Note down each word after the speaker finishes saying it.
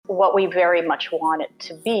what we very much want it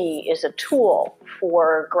to be is a tool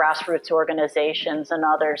for grassroots organizations and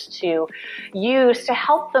others to use to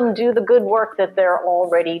help them do the good work that they're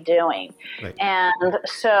already doing. Right. And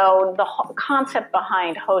so the concept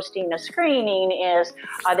behind hosting a screening is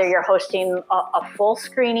either you're hosting a full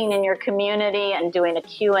screening in your community and doing a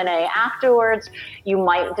Q&A afterwards. You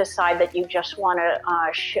might decide that you just want to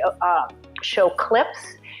show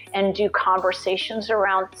clips and do conversations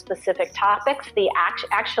around specific topics.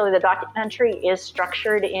 Actually, the documentary is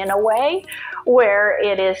structured in a way where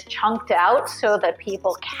it is chunked out so that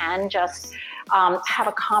people can just have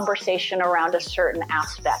a conversation around a certain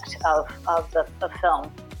aspect of the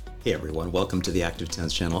film. Hey everyone, welcome to the Active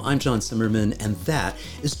Tense channel. I'm John Simmerman, and that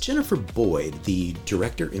is Jennifer Boyd, the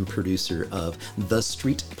director and producer of The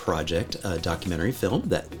Street Project, a documentary film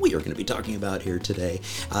that we are going to be talking about here today.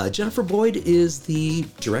 Jennifer Boyd is the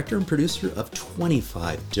director and producer of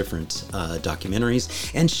 25 different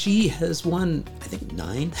documentaries, and she has won, I think,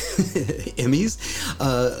 9 Emmys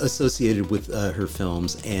associated with her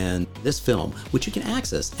films. And this film, which you can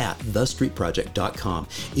access at thestreetproject.com,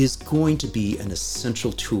 is going to be an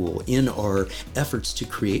essential tool in our efforts to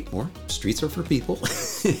create more streets are for people,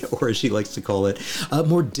 or as she likes to call it,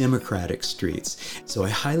 more democratic streets. So I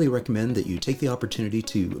highly recommend that you take the opportunity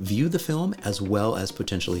to view the film as well as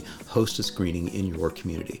potentially host a screening in your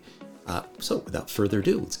community. So without further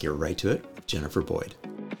ado, let's get right to it with Jennifer Boyd.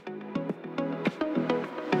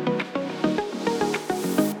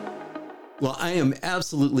 Well, I am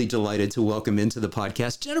absolutely delighted to welcome into the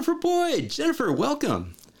podcast Jennifer Boyd. Jennifer,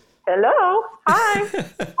 welcome. Hello. Hi.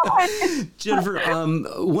 Hi. Jennifer,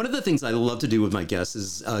 one of the things I love to do with my guests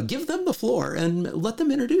is give them the floor and let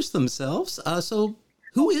them introduce themselves. So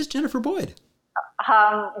who is Jennifer Boyd?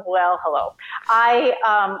 Well, hello.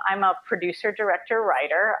 I'm a producer, director,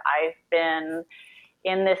 writer. I've been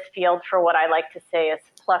in this field for what I like to say is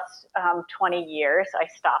plus 20 years. I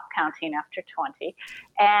stopped counting after 20.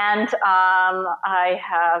 And I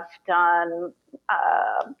have done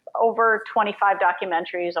over 25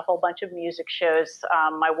 documentaries, a whole bunch of music shows.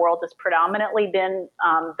 My world has predominantly been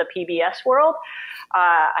the PBS world.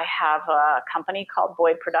 I have a company called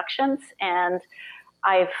Boyd Productions, and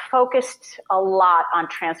I've focused a lot on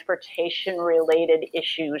transportation-related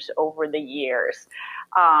issues over the years.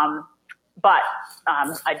 But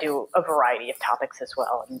I do a variety of topics as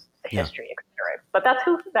well, and history, etc. But that's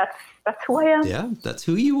who I am. Yeah, that's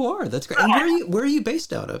who you are. That's great. And where are you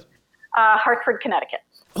based out of? Hartford, Connecticut.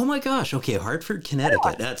 Oh my gosh. Okay. Hartford,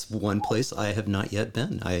 Connecticut. That's one place I have not yet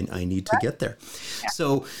been. I need to get there. Yeah.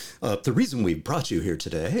 So the reason we brought you here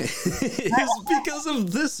today is because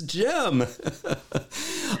of this gem.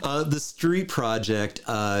 The Street Project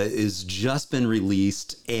is just been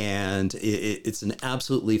released, and it's an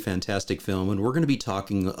absolutely fantastic film. And we're going to be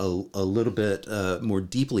talking a little bit more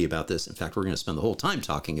deeply about this. In fact, we're going to spend the whole time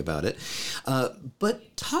talking about it.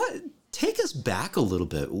 But take us back a little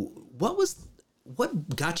bit.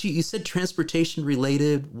 What got you? You said transportation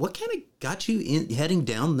related. What kind of got you heading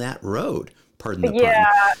down that road? Pardon the pun.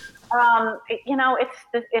 Yeah,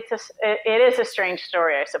 it is a strange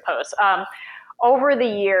story, I suppose. Over the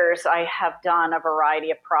years, I have done a variety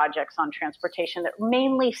of projects on transportation that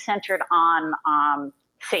mainly centered on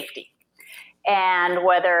safety. And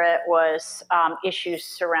whether it was issues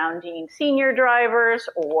surrounding senior drivers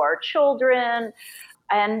or children.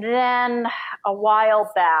 And then a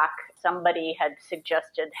while back, somebody had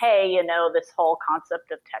suggested, hey, this whole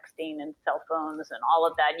concept of texting and cell phones and all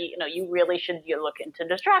of that, you really should look into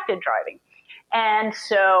distracted driving. And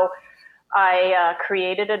so I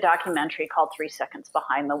created a documentary called 3 Seconds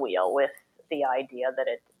Behind the Wheel, with the idea that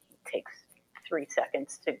it takes 3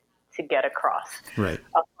 seconds to get across a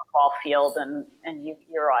football field, and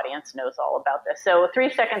your audience knows all about this. So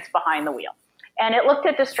 3 Seconds Behind the Wheel. And it looked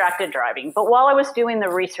at distracted driving. But while I was doing the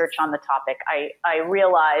research on the topic, I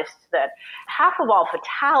realized that half of all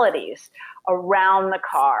fatalities around the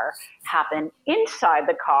car happen inside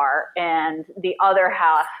the car, and the other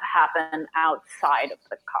half happen outside of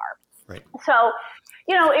the car. Right. So,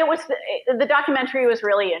 the documentary was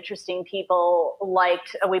really interesting. People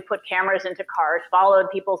we put cameras into cars, followed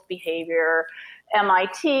people's behavior.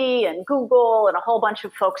 MIT and Google and a whole bunch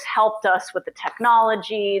of folks helped us with the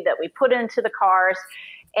technology that we put into the cars.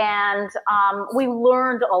 And we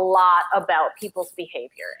learned a lot about people's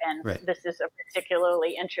behavior. And This is a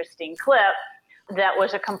particularly interesting clip that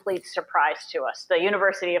was a complete surprise to us. The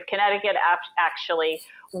University of Connecticut actually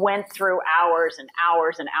went through hours and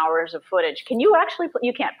hours and hours of footage. Can you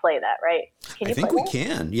you can't play that, right? I think we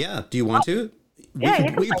can. Yeah. Do you want to? We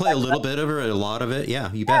can play a little bit of it, a lot of it.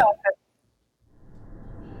 Yeah, you bet.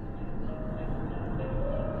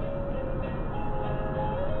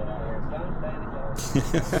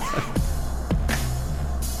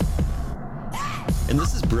 And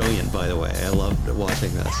this is brilliant, by the way. I loved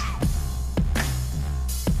watching this.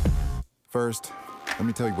 First, let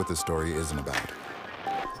me tell you what this story isn't about.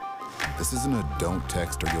 This isn't a don't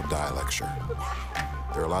text or you'll die lecture.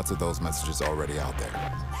 There are lots of those messages already out there.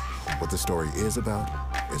 What the story is about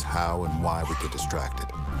is how and why we get distracted.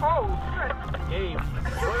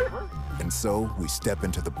 And so we step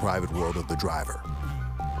into the private world of the driver.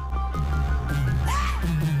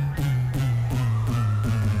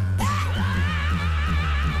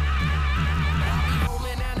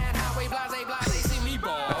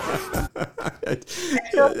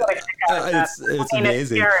 It's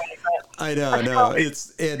amazing. Scary, I know.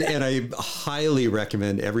 It's and I highly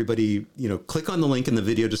recommend everybody, click on the link in the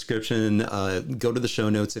video description, go to the show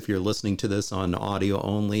notes if you're listening to this on audio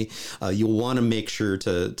only. You'll want to make sure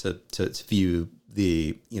to view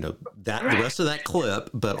the the rest of that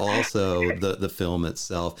clip, but also the film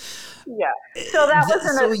itself. Yeah. So that was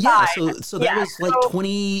an aside. So that was like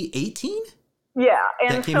 2018. Yeah,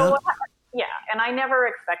 and that came out? Yeah, and I never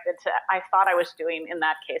expected to. I thought I was doing, in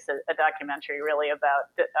that case, a documentary really about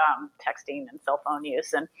texting and cell phone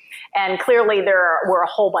use, and clearly there were a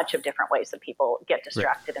whole bunch of different ways that people get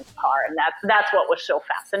distracted in the car, and that's what was so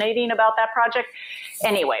fascinating about that project.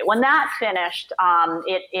 Anyway, when that finished,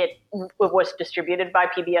 it was distributed by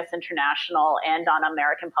PBS International and on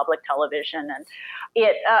American Public Television, and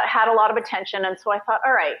it had a lot of attention. And so I thought,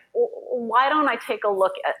 all right, why don't I take a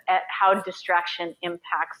look at how distraction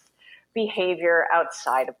impacts behavior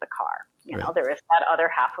outside of the car? There is that other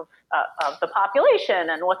half of the population,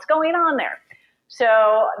 and what's going on there.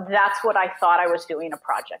 So that's what I thought I was doing a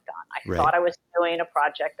project on. I thought I was doing a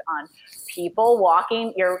project on people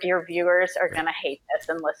walking. Your viewers are going to hate this,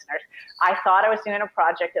 and listeners. I thought I was doing a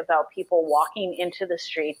project about people walking into the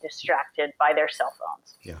street distracted by their cell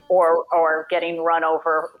phones, or getting run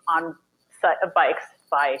over on bikes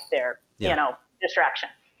by their distraction.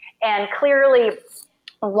 And clearly,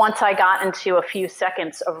 once I got into a few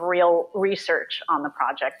seconds of real research on the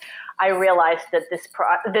project, I realized that this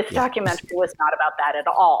documentary was not about that at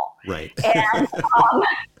all. Right.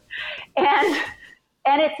 And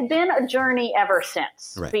it's been a journey ever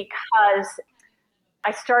since, because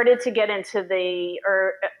I started to get into the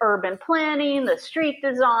urban planning, the street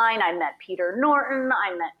design. I met Peter Norton.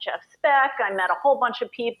 I met Jeff Speck. I met a whole bunch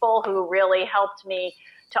of people who really helped me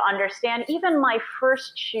to understand. Even my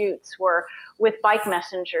first shoots were with bike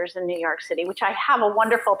messengers in New York City, which I have a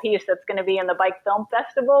wonderful piece that's going to be in the Bike Film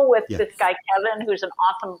Festival with this guy, Kevin, who's an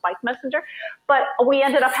awesome bike messenger. But we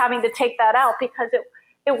ended up having to take that out because it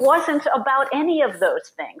wasn't about any of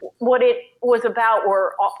those things. What it was about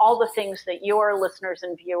were all the things that your listeners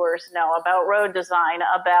and viewers know about road design,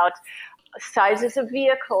 about sizes of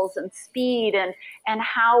vehicles and speed, and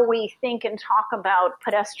how we think and talk about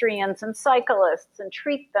pedestrians and cyclists and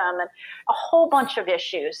treat them, and a whole bunch of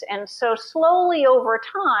issues. And so slowly over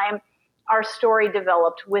time, our story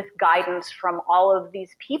developed with guidance from all of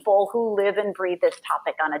these people who live and breathe this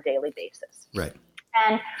topic on a daily basis. Right.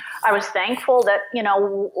 And I was thankful that,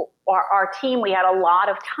 our team, we had a lot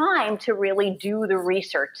of time to really do the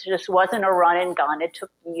research. This wasn't a run and gun. It took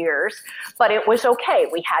years, but it was okay.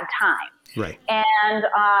 We had time. Right. And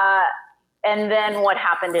then what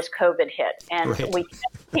happened is COVID hit, and we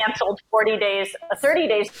canceled 30 days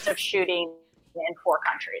of shooting in 4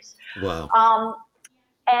 countries. Wow.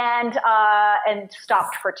 And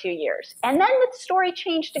stopped for 2 years. And then the story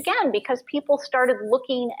changed again because people started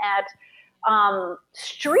looking at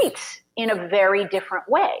streets in a very different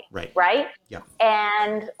way. Right? Yeah.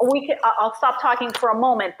 And I'll stop talking for a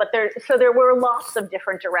moment, but there were lots of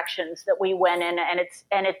different directions that we went in, and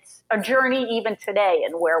it's a journey even today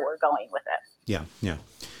in where we're going with it. Yeah.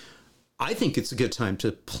 I think it's a good time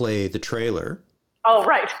to play the trailer. Oh,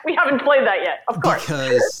 right. We haven't played that yet, of course.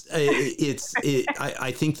 Because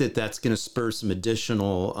I think that's going to spur some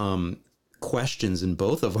additional questions in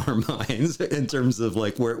both of our minds in terms of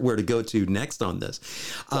like where to go to next on this.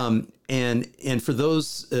 And for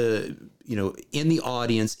those, in the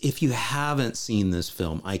audience, if you haven't seen this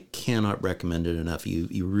film, I cannot recommend it enough.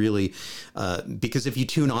 You really, because if you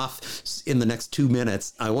tune off in the next 2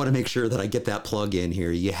 minutes, I want to make sure that I get that plug in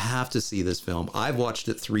here. You have to see this film. I've watched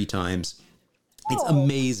it 3 times. It's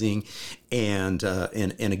amazing, and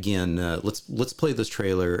again, let's play this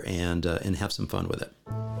trailer and have some fun with it.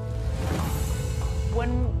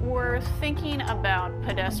 When we're thinking about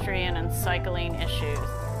pedestrian and cycling issues,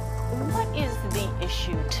 what is the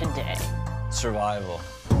issue today? Survival.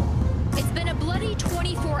 It's been a bloody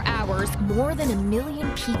 24 hours. More than 1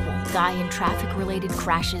 million people die in traffic-related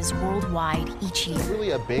crashes worldwide each year. It's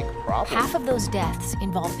really a big problem. Half of those deaths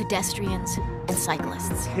involve pedestrians and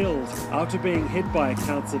cyclists. Killed after being hit by a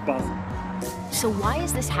council bus. So why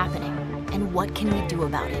is this happening, and what can we do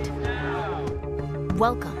about it?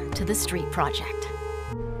 Welcome to The Street Project.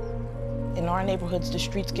 In our neighborhoods, the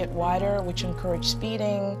streets get wider, which encourage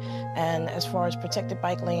speeding, and as far as protected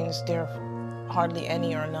bike lanes, there are hardly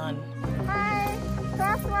any or none. Hi,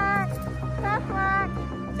 crosswalk,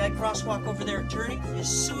 crosswalk. That crosswalk over there turning is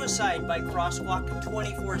suicide by crosswalk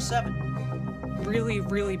 24/7. Really,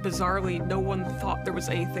 really bizarrely, no one thought there was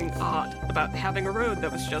anything odd about having a road that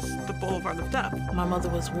was just the boulevard of death. My mother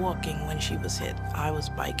was walking when she was hit. I was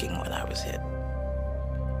biking when I was hit.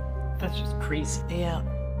 That's just crazy. Yeah.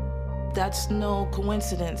 That's no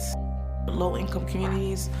coincidence. Low-income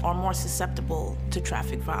communities are more susceptible to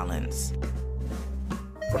traffic violence.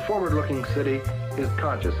 A forward-looking city is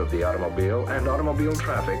conscious of the automobile and automobile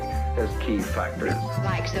traffic as key factors.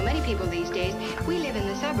 Like so many people these days, we live in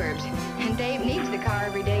the suburbs, and Dave needs the car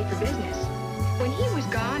every day for business. When he was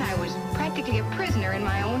gone, I was practically a prisoner in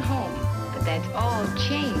my own home, but that's all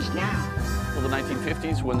changed now. Well, the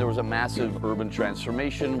 1950s, when there was a massive urban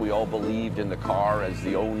transformation, we all believed in the car as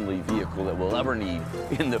the only vehicle that we'll ever need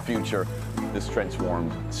in the future. This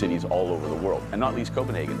transformed cities all over the world, and not least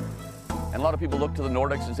Copenhagen. And a lot of people look to the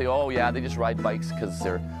Nordics and say, oh yeah, they just ride bikes because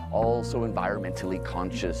they're all so environmentally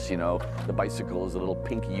conscious, you know. The bicycle is a little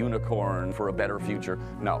pink unicorn for a better future.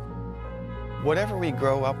 No. Whatever we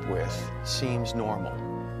grow up with seems normal.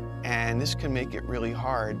 And this can make it really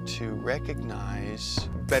hard to recognize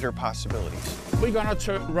better possibilities. We're gonna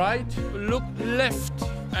turn right, look left,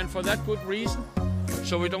 and for that good reason,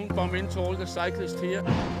 so we don't bump into all the cyclists here.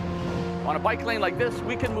 On a bike lane like this,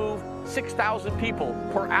 we can move 6,000 people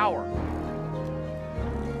per hour.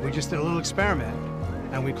 We just did a little experiment,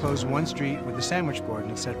 and we closed one street with a sandwich board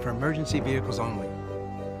and it said for emergency vehicles only.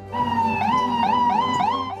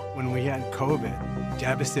 When we had COVID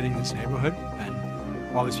devastating this neighborhood, and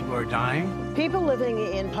all these people are dying. People living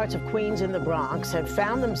in parts of Queens and the Bronx have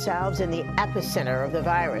found themselves in the epicenter of the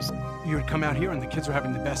virus. You would come out here and the kids were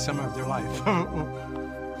having the best summer of their life.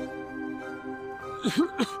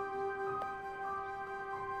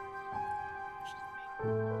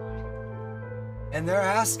 And they're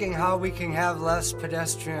asking how we can have less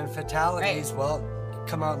pedestrian fatalities. Right. Well,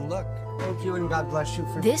 come out and look. Thank you, and God bless you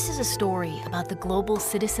for... This is a story about the global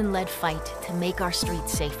citizen-led fight to make our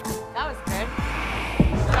streets safer. That was good.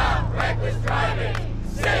 Stop reckless driving.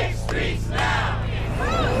 Safe streets now.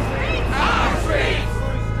 Our streets.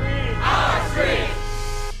 Our streets.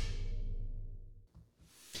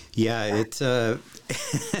 Yeah,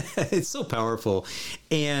 it's so powerful,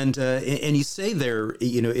 and you say there,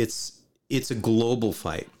 you know, it's a global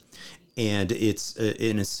fight, and it's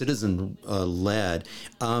citizen led,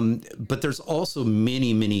 but there's also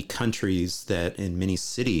many countries and many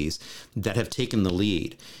cities that have taken the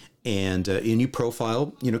lead. And you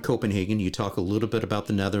profile, you know, Copenhagen. You talk a little bit about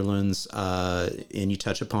the Netherlands, and you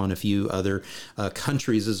touch upon a few other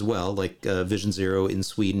countries as well, like Vision Zero in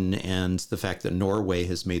Sweden, and the fact that Norway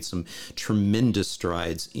has made some tremendous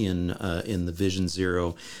strides in the Vision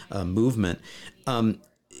Zero movement.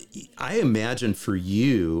 I imagine for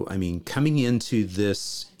you, I mean, coming into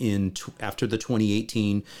this after the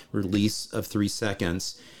 2018 release of 3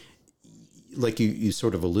 Seconds, like you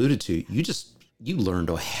sort of alluded to, you learned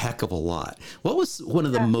a heck of a lot. What was one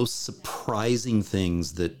of the most surprising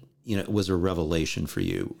things that, you know, was a revelation for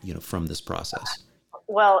you, you know, from this process?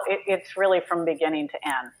 Well, it's really from beginning to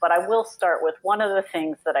end. But I will start with one of the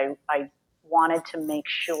things that I wanted to make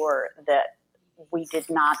sure that we did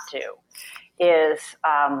not do is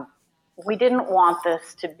we didn't want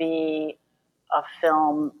this to be a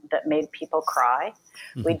film that made people cry.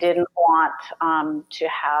 Mm-hmm. We didn't want to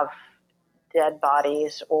have dead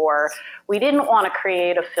bodies, or we didn't want to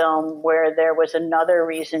create a film where there was another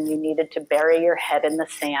reason you needed to bury your head in the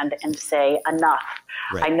sand and say enough.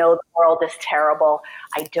 Right. I know the world is terrible.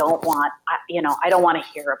 I don't want to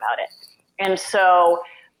hear about it. And so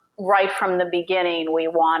right from the beginning, we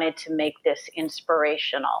wanted to make this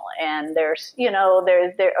inspirational. And there's, you know,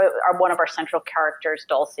 there are one of our central characters,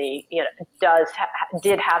 Dulcie, you know,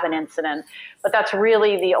 did have an incident, but that's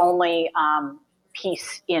really the only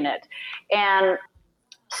piece in it. And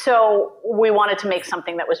so we wanted to make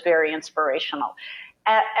something that was very inspirational.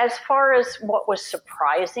 As far as what was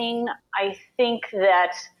surprising, I think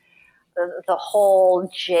that the whole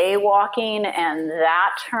jaywalking and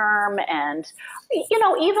that term, and, you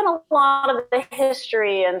know, even a lot of the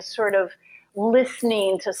history and sort of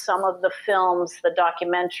listening to some of the films, the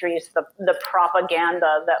documentaries, the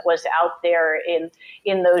propaganda that was out there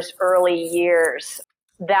in those early years.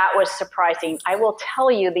 That was surprising. I will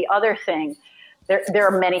tell you the other thing. There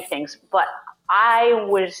are many things, but I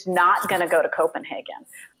was not going to go to Copenhagen.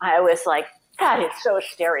 I was like, that is so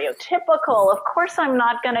stereotypical. Of course I'm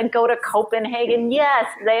not going to go to Copenhagen. Yes,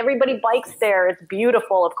 everybody bikes there. It's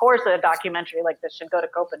beautiful. Of course a documentary like this should go to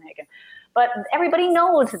Copenhagen. But everybody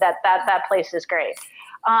knows that place is great.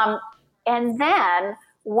 And then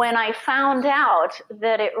when I found out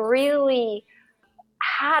that it really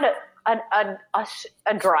had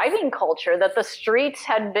a driving culture, that the streets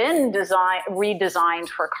had been redesigned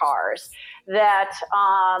for cars, that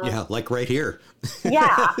like right here.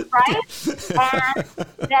 Yeah, right? And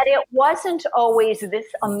that it wasn't always this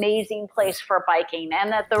amazing place for biking,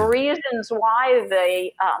 and that the reasons why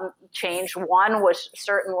they changed, one was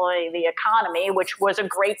certainly the economy, which was a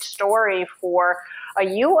great story for a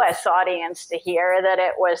U.S. audience to hear, that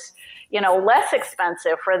it was, less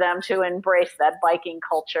expensive for them to embrace that biking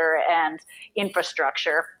culture and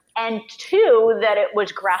infrastructure. And two, that it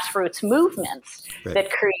was grassroots movements that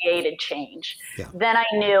created change. Yeah. Then I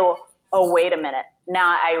knew, oh, wait a minute.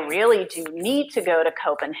 Now I really do need to go to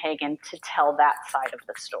Copenhagen to tell that side of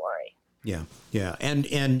the story. Yeah, yeah,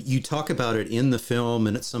 and you talk about it in the film,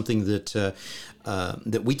 and it's something that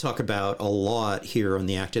that we talk about a lot here on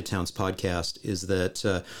the Active Towns podcast. Is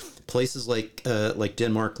that places like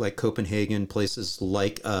Denmark, like Copenhagen, places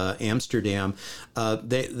like Amsterdam,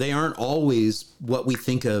 they aren't always what we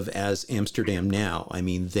think of as Amsterdam now. I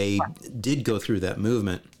mean, they did go through that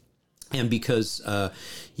movement. And because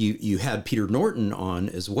you had Peter Norton on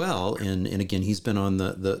as well, and again, he's been on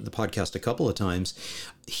the podcast a couple of times,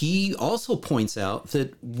 he also points out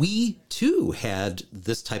that we too had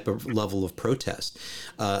this type of level of protest,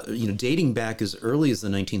 dating back as early as the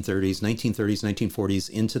 1930s, 1940s,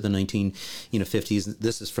 into the 1950s.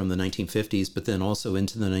 This is from the 1950s, but then also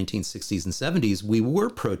into the 1960s and 70s, we were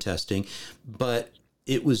protesting, but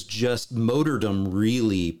it was just motordom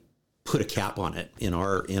really put a cap on it in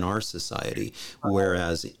our society,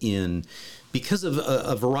 whereas because of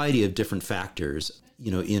a variety of different factors,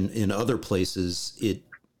 in other places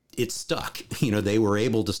it stuck. They were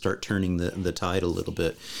able to start turning the tide a little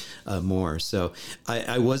bit more. So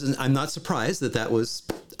I'm not surprised that was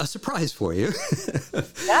a surprise for you.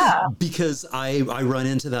 Yeah. Because I run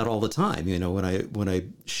into that all the time. When I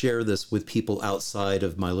share this with people outside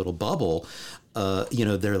of my little bubble,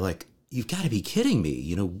 they're like, "You've got to be kidding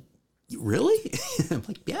me." Really? I'm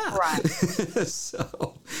like, yeah. Right.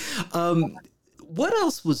 So, what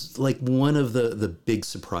else was like one of the big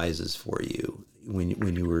surprises for you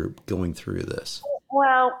when you were going through this?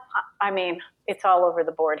 Well, I mean, it's all over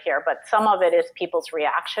the board here, but some of it is people's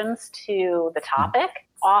reactions to the topic.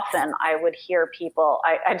 Often I would hear people,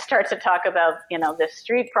 I'd start to talk about, this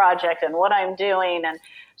street project and what I'm doing, and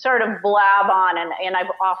sort of blab on, and I've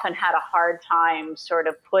often had a hard time sort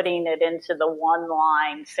of putting it into the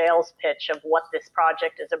one-line sales pitch of what this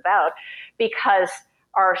project is about, because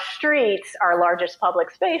our streets, our largest public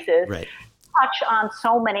spaces, touch on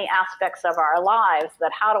so many aspects of our lives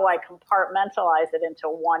that how do I compartmentalize it into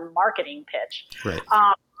one marketing pitch? Right.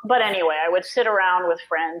 But anyway, I would sit around with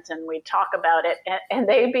friends and we'd talk about it, and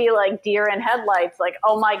they'd be like deer in headlights, like,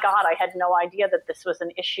 oh my God, I had no idea that this was an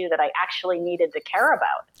issue that I actually needed to care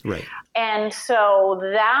about. Right. And so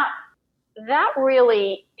that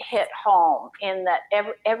really hit home, in that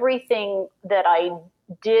everything that I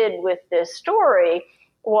did with this story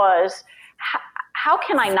was, how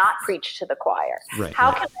can I not preach to the choir? Right.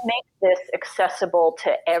 How can I make this accessible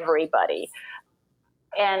to everybody?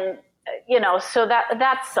 And so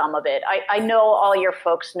that's some of it. I know all your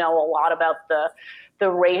folks know a lot about the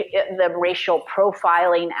racial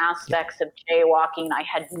profiling aspects of jaywalking. I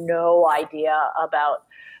had no idea about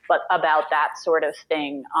that sort of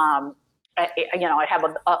thing.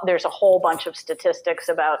 There's a whole bunch of statistics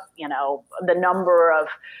about, the number of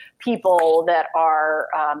people that are,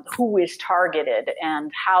 who is targeted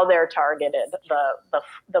and how they're targeted,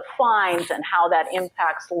 the fines and how that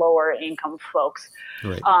impacts lower income folks.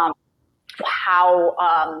 Right.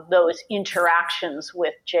 How those interactions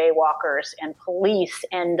with jaywalkers and police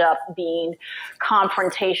end up being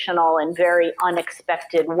confrontational in very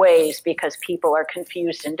unexpected ways, because people are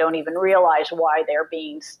confused and don't even realize why they're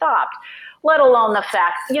being stopped, let alone the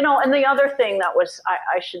fact, and the other thing that was,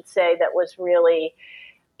 I should say, that was really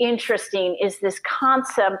interesting is this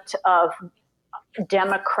concept of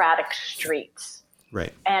democratic streets.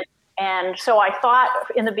 Right. And so I thought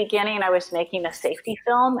in the beginning I was making a safety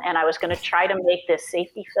film, and I was going to try to make this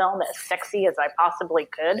safety film as sexy as I possibly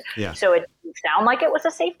could. Yeah. So it didn't sound like it was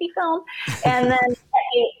a safety film. And then at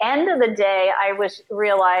the end of the day, I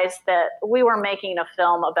realized that we were making a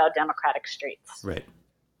film about democratic streets. Right.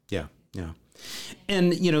 Yeah. Yeah.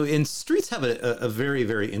 And, you know, and streets have a very,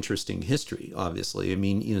 very interesting history, obviously. I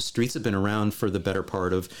mean, you know, streets have been around for the better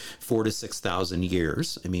part of 4,000 to 6,000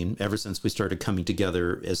 years. I mean, ever since we started coming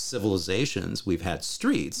together as civilizations, we've had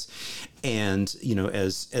streets. And, you know,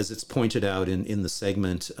 as it's pointed out in the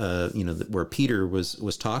segment, you know, where Peter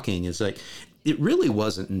was talking, is like, it really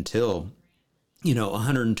wasn't until, you know,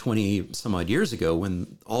 120 some odd years ago,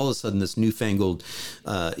 when all of a sudden this newfangled,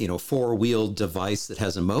 you know, four-wheeled device that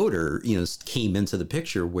has a motor, you know, came into the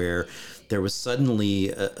picture, where there was suddenly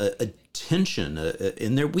a tension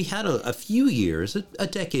in there. We had a few years, a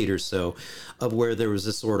decade or so, of where there was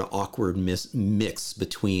this sort of awkward mix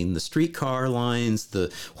between the streetcar lines,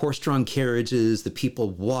 the horse-drawn carriages, the people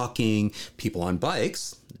walking, people on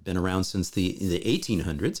bikes, been around since the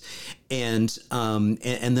 1800s, and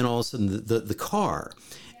then all of a sudden the car.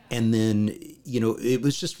 And then, you know, it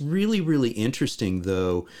was just really, really interesting,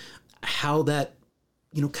 though, how that,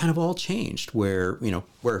 you know, kind of all changed, where, you know,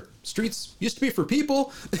 where streets used to be for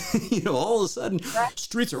people, you know, all of a sudden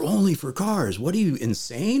streets are only for cars. What are you,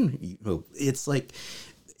 insane? You know, it's like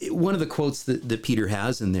one of the quotes that Peter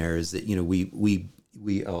has in there is that, you know,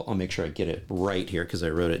 I'll make sure I get it right here because I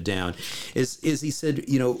wrote it down, is he said,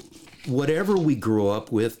 you know, whatever we grow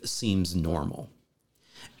up with seems normal.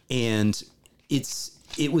 And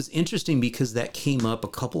it was interesting because that came up a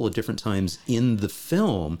couple of different times in the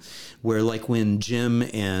film, where like when Jim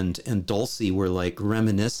and Dulcie were like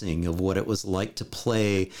reminiscing of what it was like to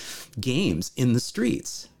play games in the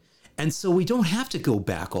streets. And so we don't have to go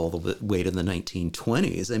back all the way to the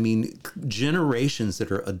 1920s. I mean, generations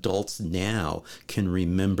that are adults now can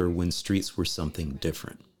remember when streets were something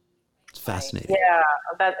different. It's fascinating. Yeah,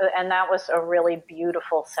 that was a really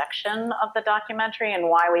beautiful section of the documentary, and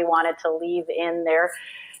why we wanted to leave in there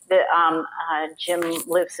that Jim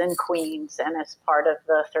lives in Queens and is part of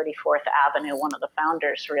the 34th Avenue, one of the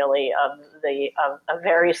founders, really, of a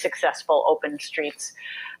very successful open streets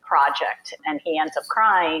project, and he ends up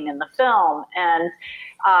crying in the film. And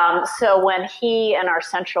so when he and our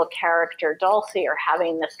central character Dulcie are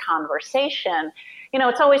having this conversation, you know,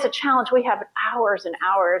 it's always a challenge. We have hours and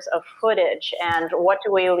hours of footage, and what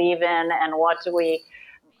do we leave in and what do we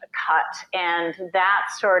cut? And that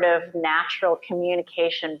sort of natural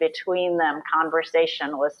communication between them,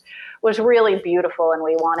 conversation, was really beautiful, and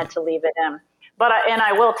we wanted to leave it in. But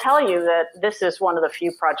I will tell you that this is one of the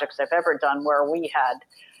few projects I've ever done where we had,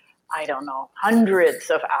 I don't know, hundreds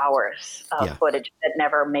of hours of footage that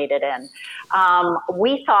never made it in.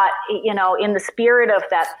 We thought, you know, in the spirit of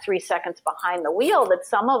that 3 seconds behind the wheel, that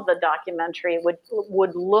some of the documentary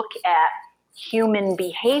would look at human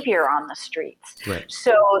behavior on the streets. Right.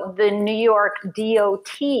 So the New York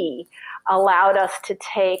DOT allowed us to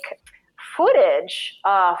take footage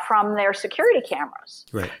from their security cameras.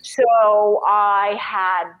 Right. So I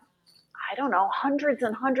had, I don't know, hundreds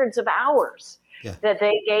and hundreds of hours that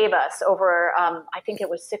they gave us over, I think it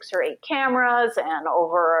was 6 or 8 cameras, and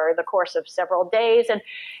over the course of several days.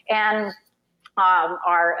 And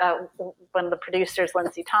our one of the producers,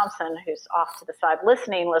 Lindsay Thompson, who's off to the side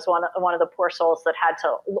listening, was one of the poor souls that had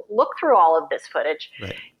to look through all of this footage.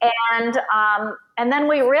 Right. And then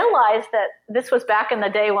we realized that this was back in the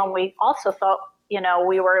day when we also thought, you know,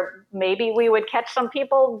 we would catch some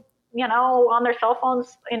people, you know, on their cell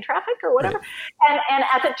phones in traffic or whatever. Right. And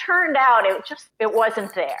as it turned out, it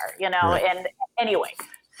wasn't there, you know. Right. And anyway,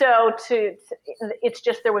 so it's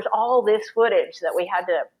just, there was all this footage that we had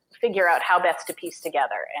to figure out how best to piece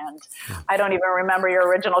together. And I don't even remember your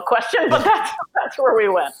original question, but that's where we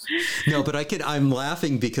went. No, but I'm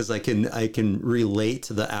laughing because I can relate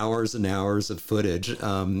to the hours and hours of footage. You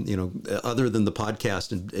know, other than the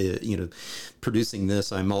podcast and, you know, producing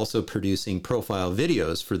this, I'm also producing profile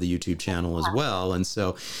videos for the YouTube channel as well. And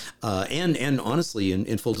so, and honestly,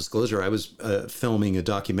 in full disclosure, I was filming a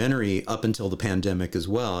documentary up until the pandemic as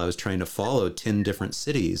well. I was trying to follow 10 different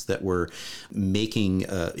cities that were making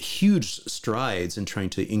huge strides in trying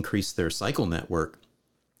to increase their cycle network.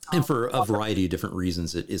 And for a variety of different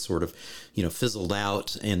reasons, it sort of, you know, fizzled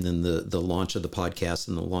out, and then the launch of the podcast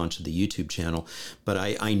and the launch of the YouTube channel. But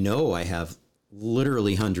I know I have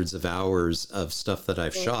literally hundreds of hours of stuff that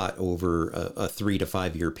I've shot over a 3 to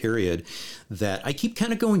 5 year period that I keep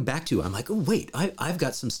kind of going back to. I'm like, oh, wait, I've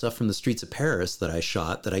got some stuff from the streets of Paris that I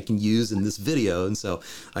shot that I can use in this video. And so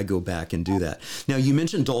I go back and do that. Now, you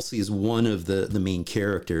mentioned Dulcie is one of the main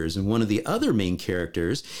characters, and one of the other main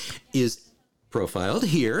characters is profiled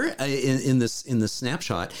here in this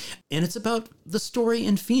snapshot, and it's about the story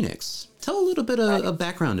in Phoenix. Tell a little bit of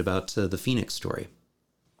background about the Phoenix story.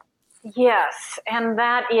 Yes, and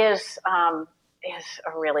that is a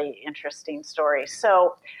really interesting story.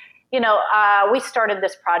 So, we started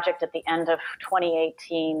this project at the end of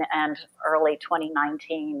 2018 and early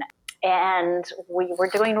 2019. And we were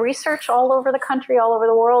doing research all over the country, all over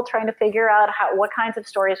the world, trying to figure out what kinds of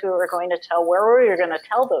stories we were going to tell, where we were going to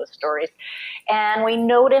tell those stories. And we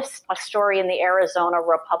noticed a story in the Arizona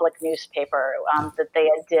Republic newspaper that they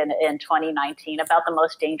did in 2019 about the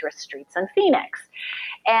most dangerous streets in Phoenix.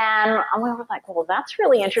 And we were like, well, that's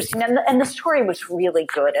really interesting. And the story was really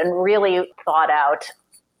good and really thought out.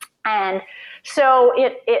 And so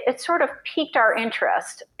it sort of piqued our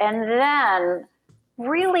interest. And then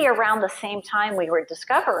really around the same time we were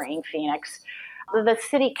discovering Phoenix, the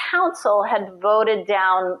city council had voted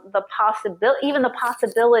down the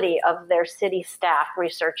possibility of their city staff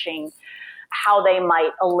researching how they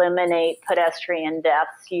might eliminate pedestrian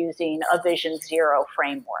deaths using a Vision Zero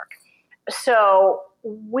framework. So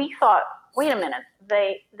we thought, wait a minute,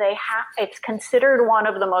 it's considered one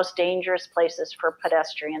of the most dangerous places for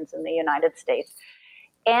pedestrians in the United States.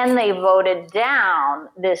 And they voted down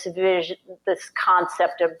this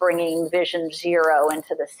concept of bringing Vision Zero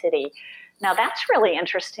into the city. Now that's really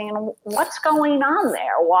interesting. What's going on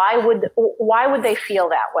there? Why would they feel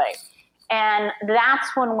that way? And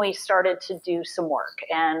that's when we started to do some work.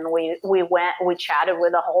 And we chatted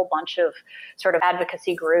with a whole bunch of sort of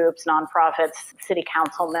advocacy groups, nonprofits, city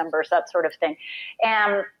council members, that sort of thing.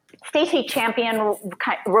 And Stacy Champion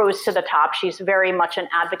rose to the top. She's very much an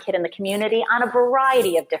advocate in the community on a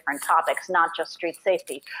variety of different topics, not just street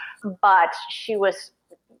safety. But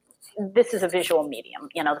this is a visual medium.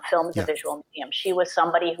 The film is a visual medium. She was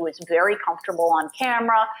somebody who was very comfortable on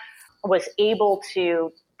camera, was able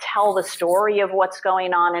to tell the story of what's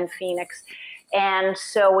going on in Phoenix. And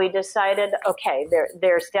so we decided, okay,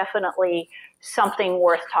 there's definitely something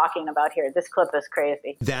worth talking about here. This clip is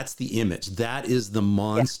crazy. That's the image. That is the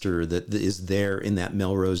monster that is there in that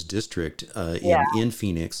Melrose district in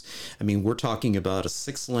Phoenix. I mean, we're talking about a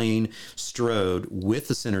 6-lane Strode with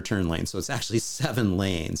the center turn lane. So it's actually 7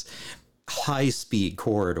 lanes, high-speed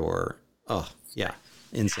corridor. Oh, yeah,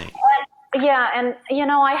 insane. And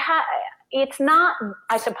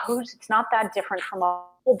I suppose it's not that different from a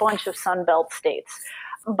whole bunch of Sunbelt states.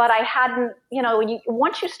 But I hadn't,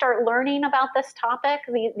 once you start learning about this topic,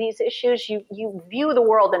 these issues, you view the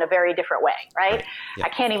world in a very different way, right? Yeah. I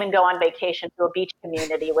can't even go on vacation to a beach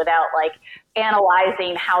community without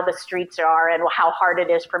analyzing how the streets are and how hard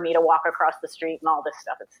it is for me to walk across the street and all this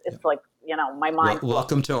stuff. It's like, my mind.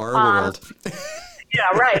 Welcome to our world. Yeah,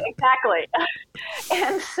 right, exactly.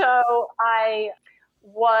 And so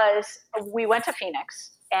we went to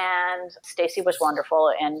Phoenix. And Stacy was wonderful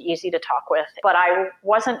and easy to talk with, but I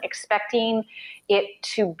wasn't expecting it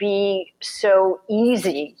to be so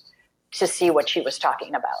easy to see what she was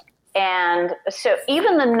talking about. And so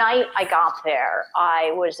even the night I got there,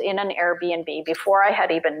 I was in an Airbnb before I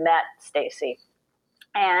had even met Stacy.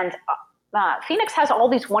 And Phoenix has all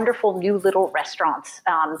these wonderful new little restaurants.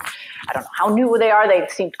 I don't know how new they are. They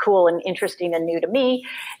seemed cool and interesting and new to me.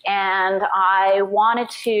 And I wanted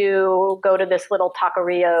to go to this little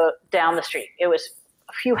taqueria down the street. It was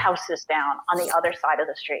a few houses down on the other side of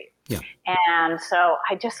the street. Yeah. And so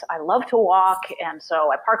I love to walk. And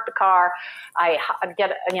so I parked the car. I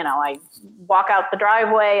walk out the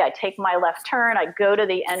driveway. I take my left turn. I go to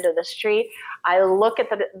the end of the street. I look at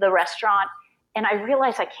the restaurant. And I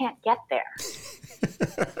realize I can't get there.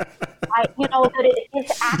 That it is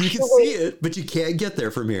actually... You can see it, but you can't get there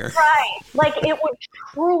from here. Right. It would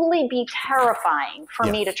truly be terrifying for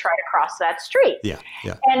me to try to cross that street. Yeah.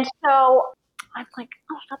 And so I'm like,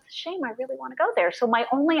 oh, that's a shame. I really want to go there. So my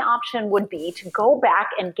only option would be to go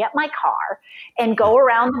back and get my car and go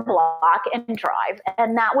around the block and drive.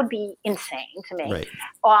 And that would be insane to me. Right.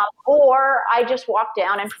 Or I just walk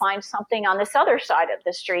down and find something on this other side of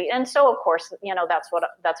the street. And so, of course, that's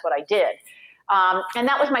what I did. And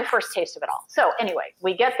that was my first taste of it all. So anyway,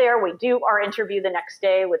 we get there. We do our interview the next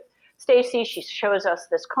day with Stacy. She shows us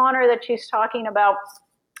this corner that she's talking about.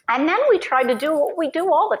 And then we try to do what we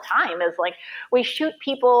do all the time is we shoot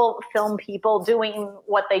people, film people doing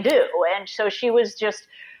what they do. And so she was just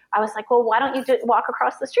I was like, well, why don't you walk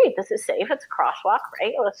across the street? This is safe. It's a crosswalk,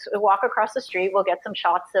 right? Let's walk across the street. We'll get some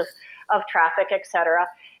shots of traffic, et cetera.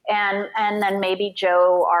 And then maybe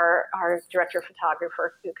Joe, our director of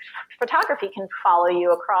photography can follow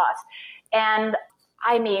you across. And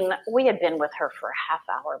I mean, we had been with her for a half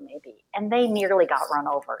hour maybe, and they nearly got run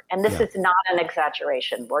over. And this is not an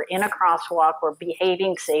exaggeration. We're in a crosswalk. We're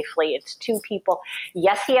behaving safely. It's two people.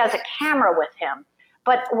 Yes, he has a camera with him,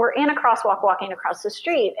 but we're in a crosswalk walking across the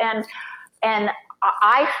street. And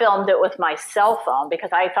I filmed it with my cell phone because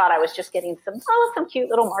I thought I was just getting some cute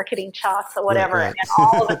little marketing shots or whatever. Right. And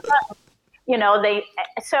all of a sudden, you know,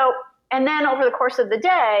 and then over the course of the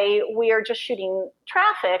day, we are just shooting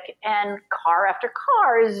traffic and car after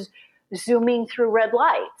car is zooming through red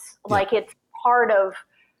lights. Like it's part of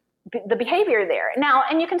the behavior there. Now,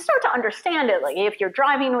 and you can start to understand it. Like if you're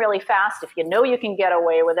driving really fast, if you know you can get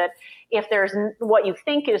away with it, if there's what you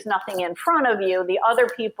think is nothing in front of you, the other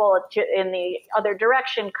people in the other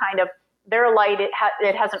direction kind of, their light, it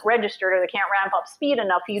hasn't registered or they can't ramp up speed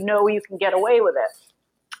enough, you know you can get away with it.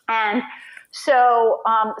 And so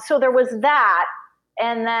there was that,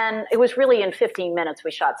 and then it was really in 15 minutes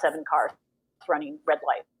we shot 7 cars running red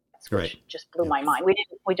lights, which just blew my mind.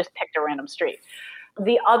 We just picked a random street.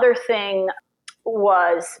 The other thing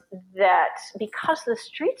was that because the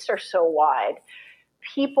streets are so wide,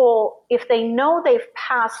 people, if they know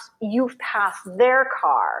you've passed their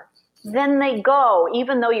car, then they go,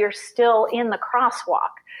 even though you're still in the crosswalk.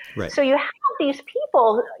 Right. So you have these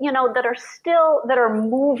people, you know, that are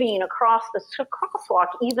moving across the crosswalk,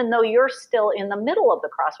 even though you're still in the middle of the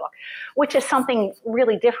crosswalk, which is something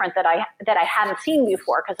really different that I hadn't seen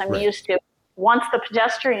before because I'm used to once the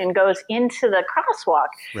pedestrian goes into the crosswalk,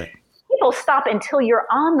 people stop until you're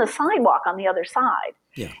on the sidewalk on the other side.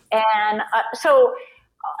 Yeah. And so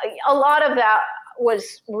a lot of that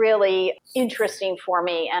was really interesting for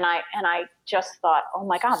me, and I just thought, oh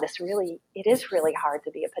my God, it is really hard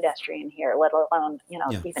to be a pedestrian here, let alone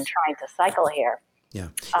even trying to cycle here. Yeah,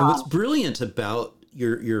 and what's brilliant about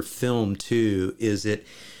your film too is it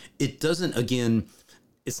doesn't, again,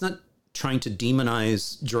 it's not trying to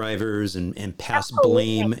demonize drivers and pass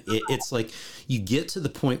blame. It's like you get to the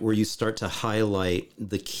point where you start to highlight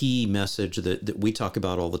the key message that we talk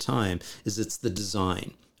about all the time is it's the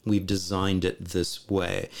design. We've designed it this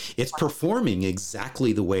way. It's performing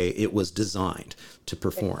exactly the way it was designed to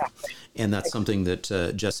perform. Exactly. And that's something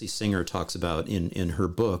that Jessie Singer talks about in her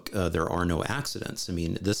book, There Are No Accidents. I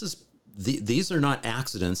mean, these are not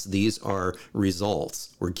accidents. These are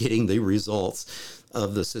results. We're getting the results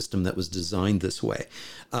of the system that was designed this way.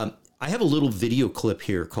 I have a little video clip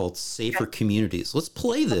here called Safer Communities. Let's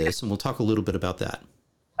play this and we'll talk a little bit about that.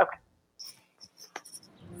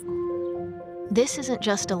 This isn't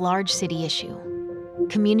just a large city issue.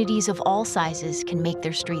 Communities of all sizes can make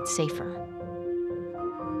their streets safer.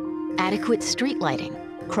 Adequate street lighting,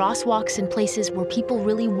 crosswalks in places where people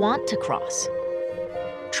really want to cross.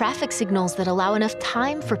 Traffic signals that allow enough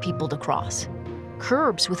time for people to cross.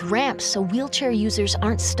 Curbs with ramps so wheelchair users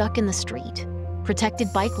aren't stuck in the street.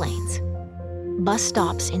 Protected bike lanes. Bus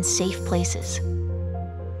stops in safe places.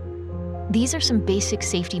 These are some basic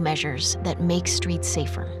safety measures that make streets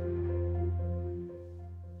safer.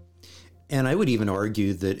 And I would even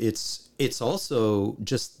argue that it's also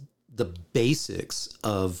just the basics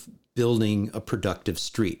of building a productive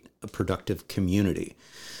street, a productive community.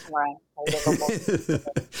 Right.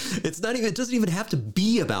 It doesn't even have to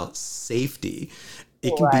be about safety.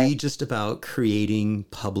 It can be just about creating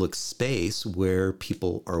public space where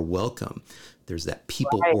people are welcome. There's that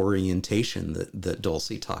people orientation that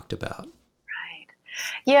Dulcie talked about.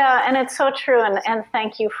 Yeah, and it's so true. And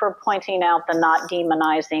thank you for pointing out the not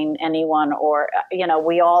demonizing anyone or,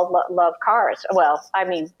 we all love cars. Well, I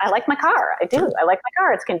mean, I like my car. I do. Sure. I like my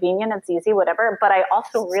car. It's convenient. It's easy, whatever. But I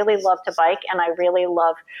also really love to bike and I really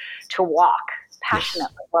love to walk.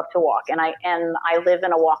 Passionately love to walk. And I live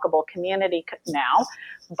in a walkable community now,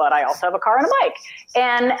 but I also have a car and a bike.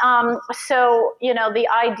 And so, the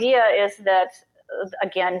idea is that,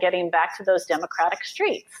 again, getting back to those democratic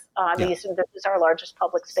streets. This is our largest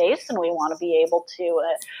public space, and we want to be able to,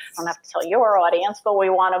 I don't have to tell your audience, but we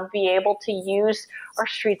want to be able to use our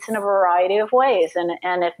streets in a variety of ways. And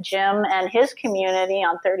if Jim and his community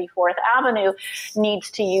on 34th Avenue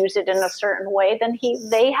needs to use it in a certain way, then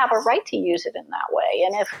they have a right to use it in that way.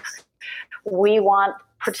 And if we want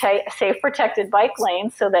safe, protected bike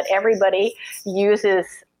lanes so that everybody uses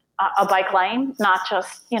a bike lane, not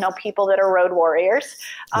just, people that are road warriors,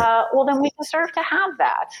 well, then we deserve to have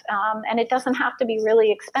that. And it doesn't have to be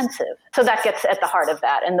really expensive. So that gets at the heart of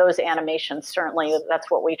that. And those animations, certainly,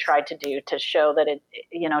 that's what we tried to do to show that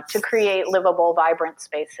to create livable, vibrant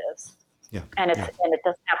spaces. Yeah. And it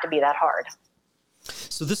doesn't have to be that hard.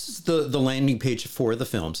 So this is the landing page for the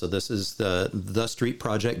film. So this is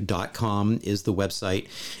thestreetproject.com is the website.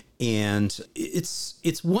 And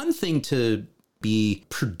it's one thing to be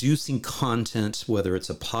producing content, whether it's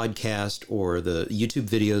a podcast or the YouTube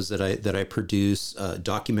videos that I produce,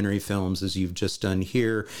 documentary films, as you've just done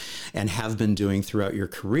here and have been doing throughout your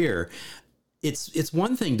career. It's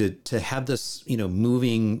one thing to have this,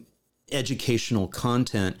 moving educational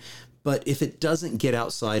content, but if it doesn't get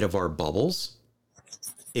outside of our bubbles,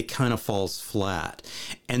 it kind of falls flat.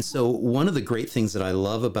 And so one of the great things that I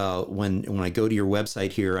love about when I go to your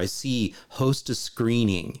website here, I see host a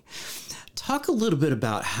screening. Talk a little bit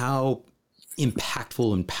about how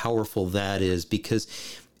impactful and powerful that is, because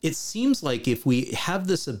it seems like if we have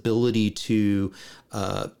this ability to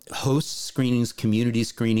host screenings, community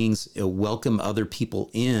screenings, welcome other people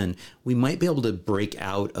in, we might be able to break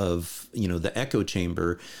out of, the echo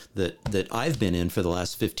chamber that I've been in for the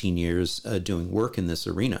last 15 years doing work in this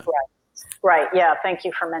arena. Right. Yeah. Thank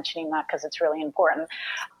you for mentioning that, because it's really important.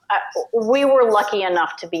 We were lucky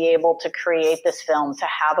enough to be able to create this film, to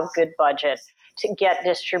have a good budget, to get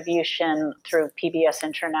distribution through PBS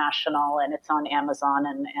International, and it's on Amazon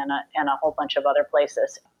and a whole bunch of other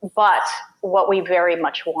places. But what we very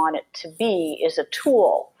much want it to be is a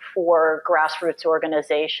tool for grassroots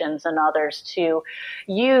organizations and others to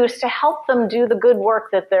use to help them do the good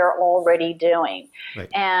work that they're already doing. Right.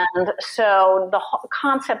 And so the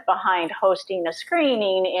concept behind hosting a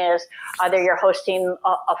screening is either you're hosting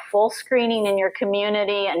a full screening in your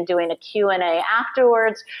community and doing a Q&A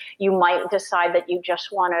afterwards. You might decide that you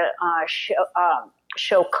just want to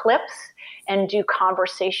show clips and do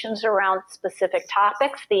conversations around specific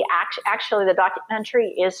topics. Actually, the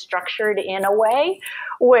documentary is structured in a way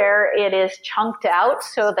where it is chunked out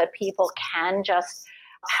so that people can just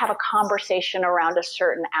have a conversation around a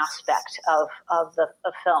certain aspect of the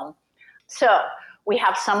film. So we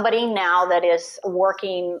have somebody now that is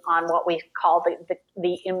working on what we call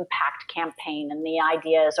the impact campaign. And the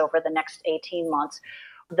idea is over the next 18 months,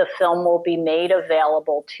 the film will be made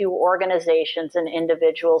available to organizations and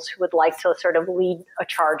individuals who would like to sort of lead a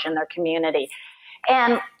charge in their community.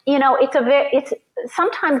 And, it's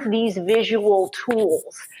sometimes these visual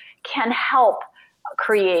tools can help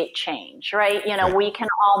create change, right? We can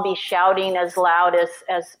all be shouting as loud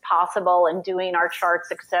as possible and doing our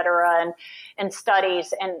charts, et cetera, and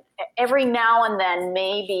studies. And every now and then,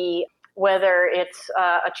 maybe whether it's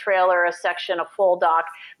a trailer, a section, a full doc,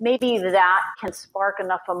 maybe that can spark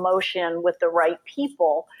enough emotion with the right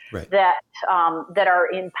people that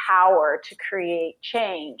are in power to create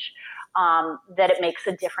change, that it makes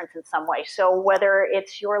a difference in some way. So whether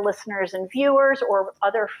it's your listeners and viewers or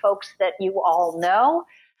other folks that you all know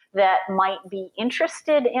that might be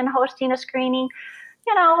interested in hosting a screening,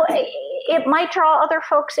 it might draw other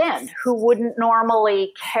folks in who wouldn't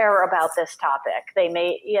normally care about this topic. They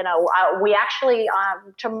may, we actually,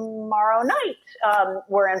 tomorrow night,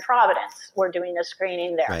 we're in Providence. We're doing a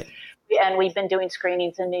screening there. Right. And we've been doing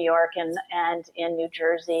screenings in New York and in New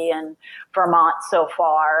Jersey and Vermont so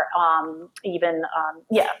far,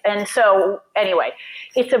 And so anyway,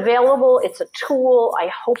 it's available. It's a tool. I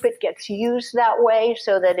hope it gets used that way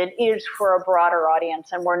so that it is for a broader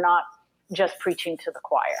audience and we're not just preaching to the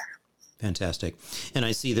choir. Fantastic. And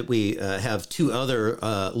I see that we have two other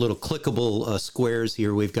little clickable squares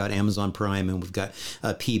here. We've got Amazon Prime and we've got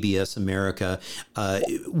PBS America.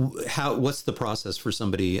 What's the process for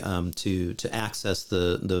somebody to access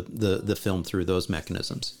the film through those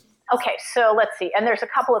mechanisms? Okay, so let's see. And there's a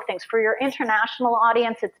couple of things. For your international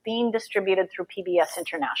audience, it's being distributed through PBS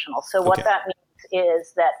International. So what that means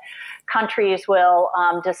is that countries will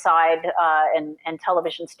decide, and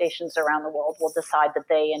television stations around the world will decide that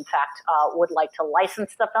they, in fact, would like to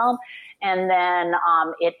license the film, and then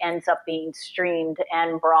it ends up being streamed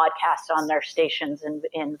and broadcast on their stations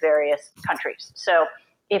in various countries. So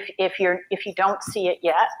if you don't see it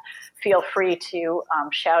yet, feel free to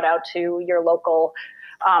shout out to your local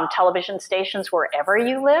television stations wherever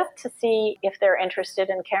you live to see if they're interested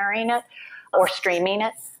in carrying it or streaming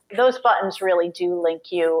it. Those buttons really do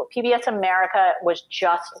link you. PBS America was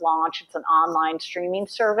just launched. It's an online streaming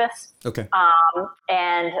service. Okay.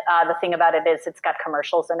 And the thing about it is it's got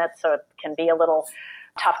commercials in it, so it can be a little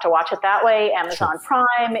tough to watch it that way. Amazon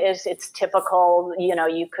Prime it's typical.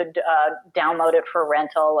 You could download it for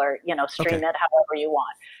rental or, stream it however you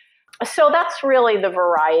want. So that's really the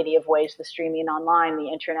variety of ways, the streaming online,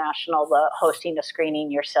 the international, the hosting, the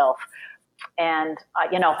screening yourself. And,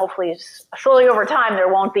 hopefully slowly over time,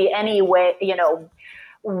 there won't be any way,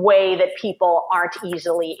 way that people aren't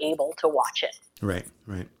easily able to watch it. Right.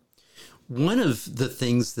 One of the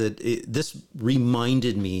things that this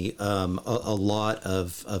reminded me a lot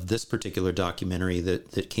of this particular documentary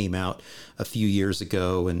that came out a few years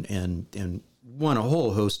ago and won a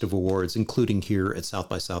whole host of awards, including here at South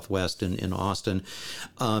by Southwest in Austin,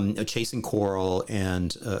 Chasing Coral,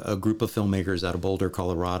 and a group of filmmakers out of Boulder,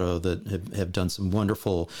 Colorado that have done some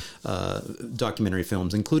wonderful documentary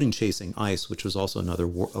films, including Chasing Ice, which was also another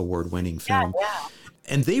award-winning film. Yeah.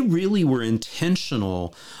 And they really were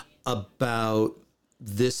intentional about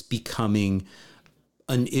this becoming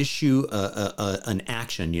an issue, an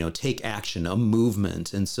action, take action, a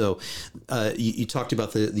movement. And so you talked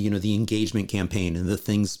about the engagement campaign and the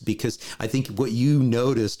things, because I think what you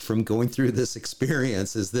noticed from going through this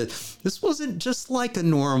experience is that this wasn't just like a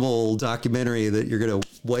normal documentary that you're going to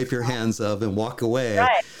wipe your hands of and walk away.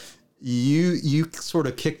 Right. You sort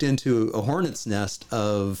of kicked into a hornet's nest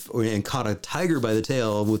and caught a tiger by the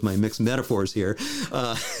tail, with my mixed metaphors here,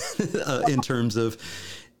 in terms of,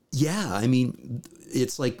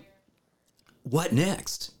 it's like, what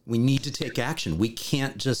next? We need to take action. We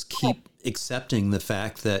can't just keep accepting the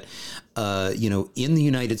fact that, in the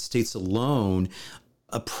United States alone,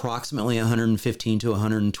 approximately 115 to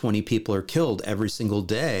 120 people are killed every single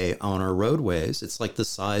day on our roadways. It's like the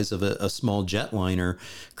size of a small jetliner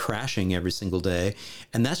crashing every single day.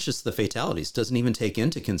 And that's just the fatalities. Doesn't even take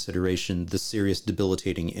into consideration the serious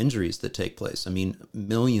debilitating injuries that take place. I mean, 1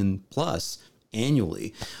 million plus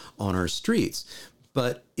annually on our streets.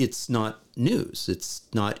 But it's not news. It's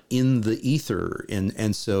not in the ether.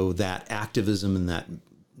 And so that activism and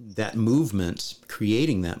that movement,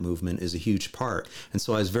 creating that movement, is a huge part. And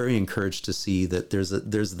so I was very encouraged to see that there's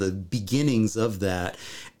the beginnings of that,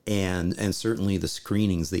 and certainly the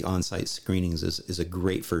screenings, the on-site screenings, is a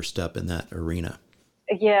great first step in that arena.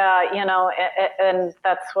 Yeah, and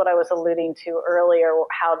that's what I was alluding to earlier,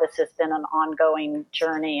 how this has been an ongoing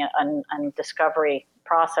journey and discovery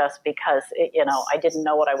process, because I didn't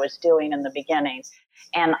know what I was doing in the beginning,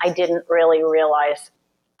 and I didn't really realize.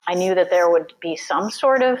 I knew that there would be some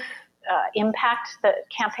sort of impact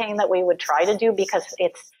campaign that we would try to do, because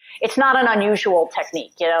it's not an unusual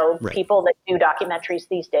technique. Right. People that do documentaries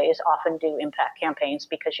these days often do impact campaigns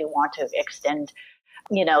because you want to extend,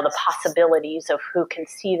 the possibilities of who can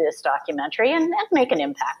see this documentary and make an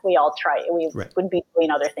impact. We all try. We Right. would be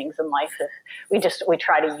doing other things in life if we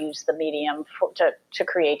try to use the medium to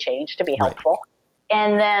create change, to be helpful. Right.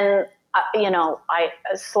 And then I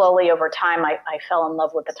slowly over time, I fell in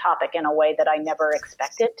love with the topic in a way that I never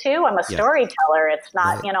expected to. I'm a storyteller. It's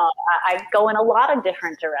not, Right. I go in a lot of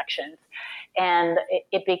different directions, and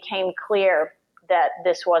it became clear that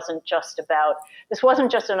this wasn't just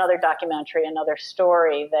another documentary, another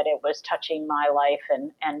story, that it was touching my life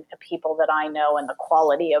and the people that I know, and the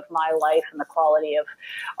quality of my life and the quality of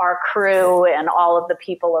our crew and all of the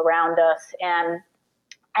people around us. And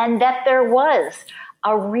that there was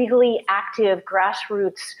a really active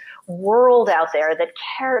grassroots world out there that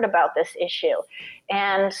cared about this issue.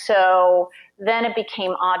 And so then it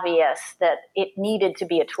became obvious that it needed to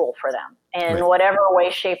be a tool for them in Right. whatever way,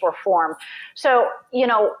 shape, or form. So,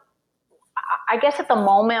 I guess at the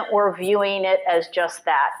moment we're viewing it as just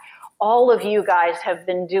that. All of you guys have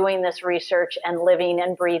been doing this research and living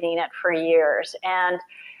and breathing it for years. And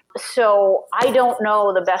so I don't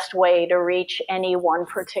know the best way to reach any one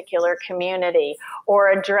particular community or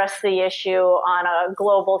address the issue on a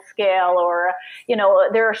global scale, or,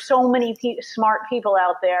 there are so many smart people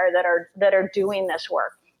out there that are doing this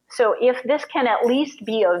work. So if this can at least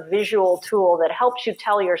be a visual tool that helps you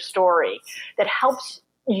tell your story, that helps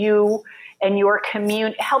you and your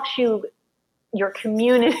community, helps you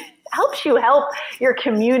help your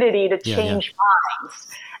community to change minds,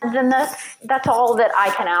 then that's all that I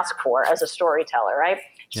can ask for as a storyteller, right?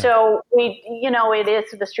 Yeah. So it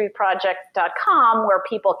is thestreetproject.com where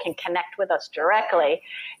people can connect with us directly,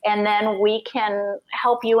 and then we can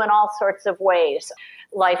help you in all sorts of ways,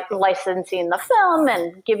 like licensing the film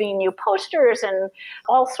and giving you posters and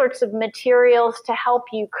all sorts of materials to help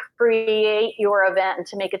you create your event and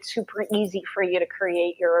to make it super easy for you to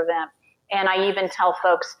create your event. And I even tell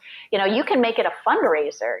folks, you can make it a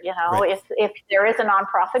fundraiser. Right. If there is a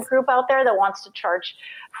nonprofit group out there that wants to charge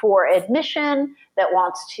for admission, that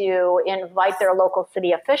wants to invite their local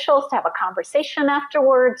city officials to have a conversation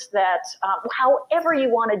afterwards, that however you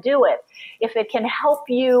want to do it, if it can help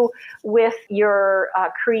you with your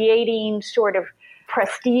creating sort of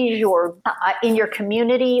prestige or in your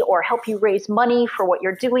community or help you raise money for what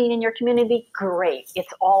you're doing in your community, great.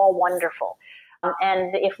 It's all wonderful.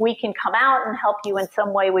 And if we can come out and help you in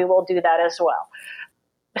some way, we will do that as well.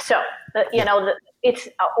 So,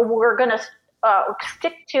 we're going to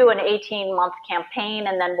stick to an 18-month campaign,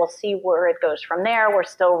 and then we'll see where it goes from there. We're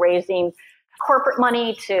still raising corporate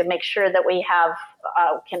money to make sure that we have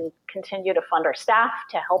can continue to fund our staff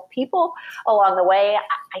to help people along the way.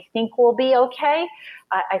 I think we'll be okay.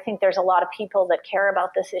 I think there's a lot of people that care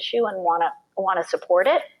about this issue and want to support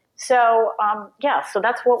it. So so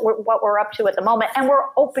that's what we're up to at the moment, and we're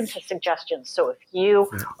open to suggestions. So if you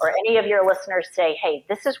or any of your listeners say, "Hey,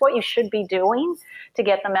 this is what you should be doing to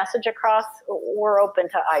get the message across," we're open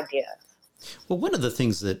to ideas. Well, one of the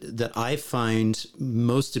things that I find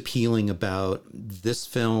most appealing about this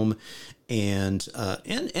film and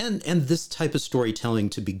this type of storytelling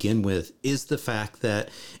to begin with is the fact that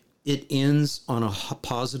it ends on a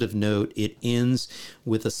positive note. It ends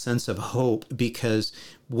with a sense of hope, because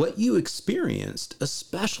what you experienced,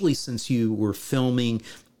 especially since you were filming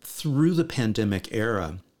through the pandemic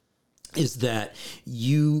era, is that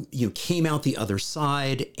you came out the other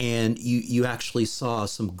side and you actually saw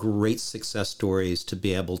some great success stories to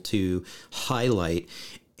be able to highlight.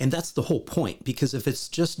 And that's the whole point, because if it's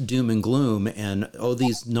just doom and gloom and, oh,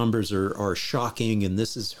 these numbers are shocking and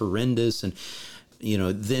this is horrendous, and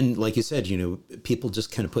then, like you said, people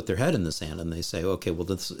just kind of put their head in the sand and they say, okay, well,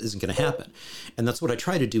 this isn't going to happen. And that's what I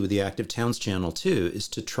try to do with the Active Towns channel too, is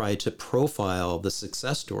to try to profile the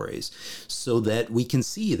success stories so that we can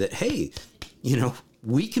see that, hey,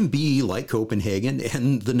 we can be like Copenhagen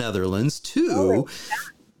and the Netherlands too.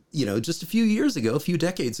 Just a few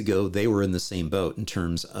decades ago, they were in the same boat in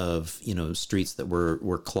terms of, streets that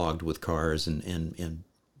were clogged with cars and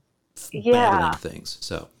battling things.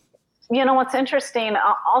 So. What's interesting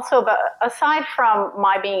also, but aside from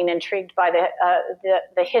my being intrigued by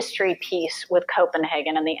the history piece with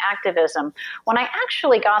Copenhagen and the activism, when I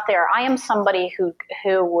actually got there, I am somebody who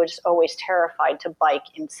was always terrified to bike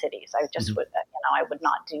in cities. I just would, I would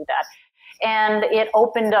not do that. And it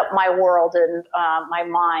opened up my world and my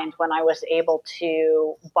mind when I was able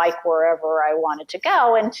to bike wherever I wanted to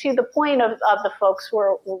go. And to the point of the folks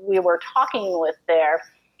we were talking with there,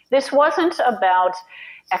 this wasn't about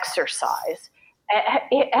exercise.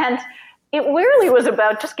 And it really was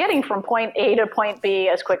about just getting from point A to point B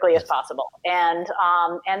as quickly as possible. And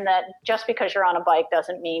that just because you're on a bike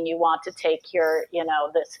doesn't mean you want to take your,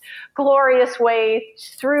 this glorious way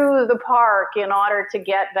through the park in order to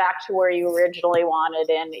get back to where you originally wanted.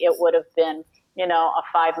 And it would have been, a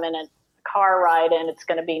 5-minute car ride, and it's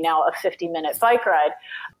going to be now a 50-minute bike ride.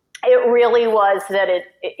 It really was that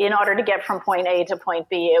in order to get from point A to point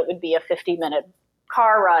B, it would be a 50-minute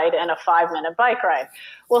car ride and a 5-minute bike ride.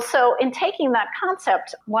 Well, so in taking that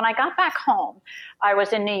concept, when I got back home, I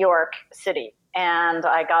was in New York City, and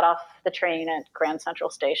I got off the train at Grand Central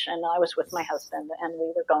Station. I was with my husband, and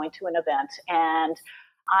we were going to an event, and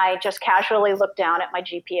I just casually looked down at my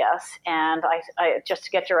GPS, and I just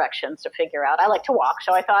to get directions to figure out. I like to walk,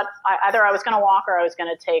 so I thought either I was going to walk or I was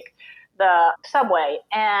going to take the subway.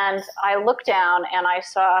 And I looked down and I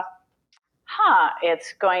saw,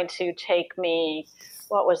 it's going to take me,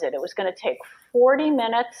 what was it? It was going to take 40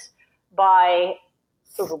 minutes by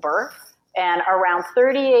Uber and around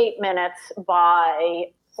 38 minutes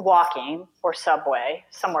by walking or subway,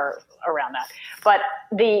 somewhere around that. But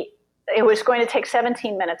it was going to take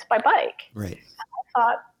 17 minutes by bike. Right. And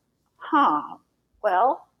I thought,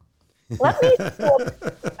 well, let me look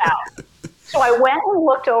out. So I went and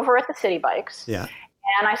looked over at the city bikes. Yeah.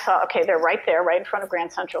 And I saw, okay, they're right there, right in front of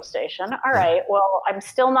Grand Central Station. All right, well, I'm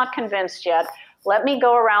still not convinced yet. Let me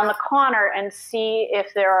go around the corner and see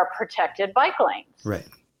if there are protected bike lanes. Right.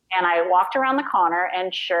 And I walked around the corner,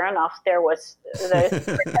 and sure enough, there was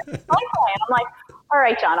the protected bike lane. I'm like, all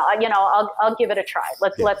right, John, I'll give it a try.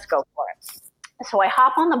 Let's go for it. So I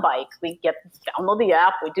hop on the bike. We download the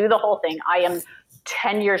app. We do the whole thing.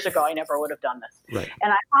 10 years ago, I never would have done this. Right.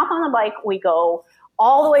 And I hop on the bike. We go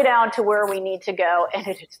all the way down to where we need to go, and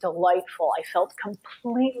it is delightful. I felt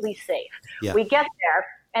completely safe. Yeah. We get there,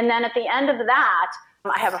 and then at the end of that,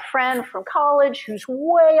 I have a friend from college who's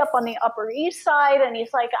way up on the Upper East Side, and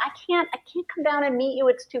he's like, I can't come down and meet you.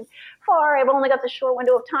 It's too far. I've only got the short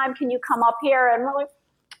window of time. Can you come up here? And we're like,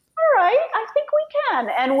 all right, I think we can.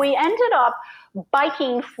 And we ended up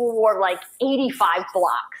biking for like 85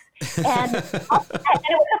 blocks. And it was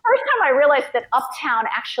the first time I realized that Uptown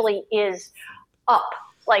actually is up.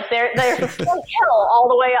 Like there's a slight hill all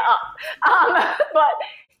the way up. But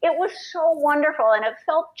it was so wonderful, and it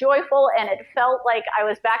felt joyful, and it felt like I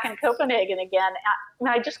was back in Copenhagen again. And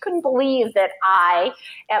I just couldn't believe that I,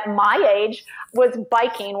 at my age, was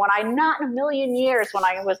biking when not in a million years when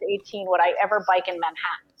I was 18 would I ever bike in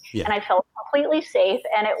Manhattan. Yeah. And I felt completely safe.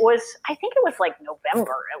 And it was, I think it was like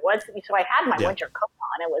November. So I had my winter coat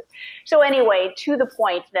on. So anyway, to the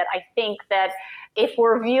point that I think that if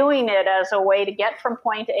we're viewing it as a way to get from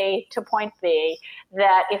point A to point B,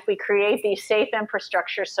 that if we create these safe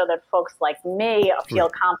infrastructures so that folks like me feel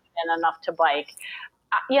confident enough to bike,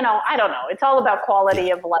 I don't know. It's all about quality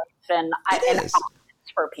of life and options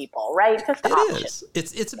for people, right? Just options.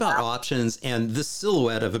 It's about options, and this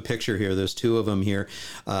silhouette of a picture here, there's two of them here,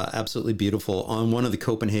 absolutely beautiful, on one of the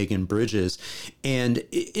Copenhagen bridges, and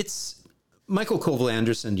it's Michael Koval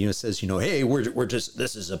Anderson, says, hey, we're just,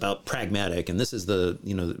 this is about pragmatic, and this is the,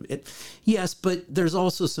 yes, but there's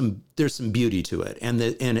also there's some beauty to it, and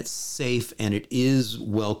it's safe, and it is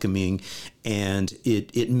welcoming, and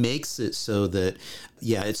it makes it so that,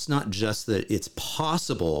 it's not just that it's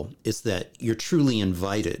possible, it's that you're truly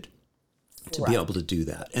invited to be able to do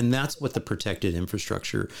that. And that's what the protected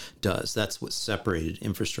infrastructure does. That's what separated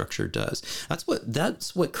infrastructure does.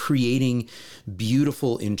 That's what creating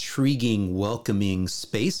beautiful, intriguing, welcoming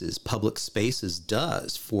spaces, public spaces,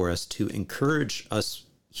 does for us, to encourage us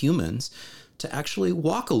humans to actually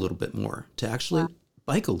walk a little bit more, to actually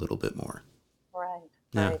bike a little bit more.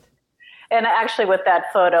 Right. And actually with that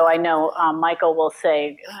photo, I know Michael will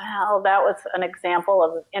say, well, that was an example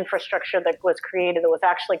of infrastructure that was created that was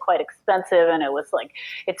actually quite expensive, and it was like,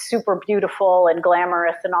 it's super beautiful and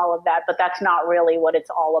glamorous and all of that, but that's not really what it's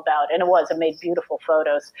all about. And it made beautiful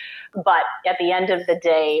photos. But at the end of the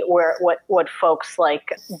day, what folks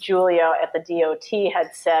like Julia at the DOT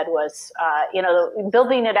had said was,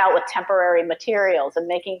 building it out with temporary materials and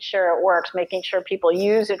making sure it works, making sure people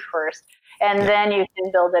use it first. And then you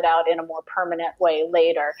can build it out in a more permanent way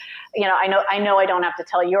later. I know I don't have to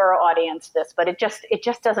tell your audience this, but it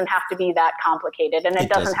just doesn't have to be that complicated, and it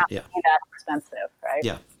doesn't have to be that expensive, right?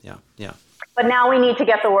 Yeah. But now we need to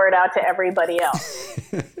get the word out to everybody else.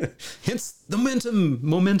 Hence the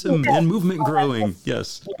momentum and movement growing.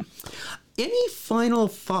 Yes. Any final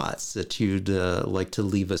thoughts that you'd like to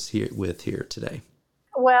leave us with here today?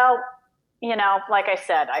 Well, like I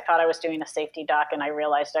said, I thought I was doing a safety doc, and I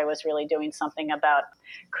realized I was really doing something about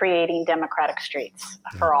creating democratic streets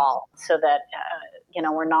for all, so that,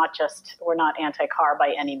 we're not anti-car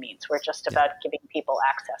by any means. We're just about giving people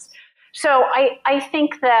access. So I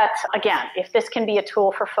think that, again, if this can be a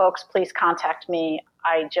tool for folks, please contact me.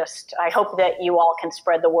 I hope that you all can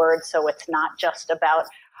spread the word, so it's not just about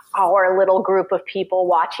our little group of people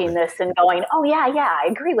watching this and going, oh yeah, I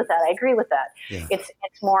agree with that. Yeah. It's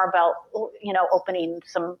more about, opening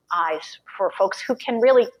some eyes for folks who can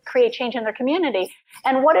really create change in their community.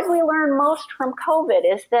 And what did we learn most from COVID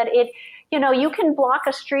is that you can block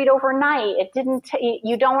a street overnight.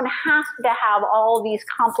 You don't have to have all these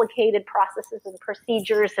complicated processes and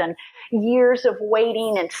procedures and years of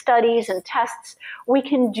waiting and studies and tests. We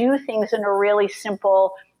can do things in a really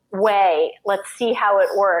simple way. Let's see how it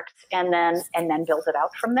works, and then build it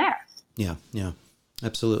out from there. Yeah,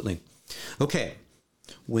 absolutely. Okay,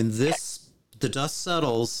 when the dust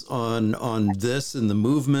settles on this and the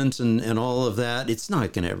movement and all of that, it's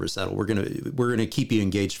not going to ever settle. We're gonna keep you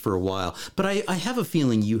engaged for a while. But I have a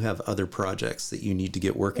feeling you have other projects that you need to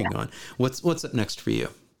get working on. What's up next for you?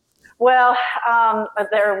 Well,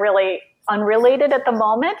 they're really unrelated at the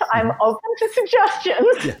moment. I'm open to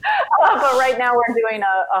suggestions. But right now we're doing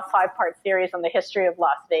a 5-part series on the history of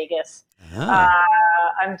Las Vegas.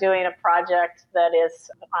 I'm doing a project that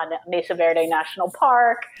is on Mesa Verde National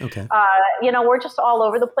Park. Okay. We're just all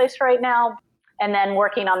over the place right now. And then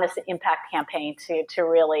working on this impact campaign to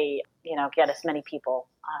really, get as many people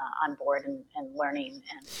on board and learning.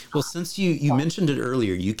 Well, since you mentioned it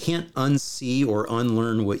earlier, you can't unsee or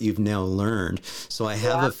unlearn what you've now learned. So I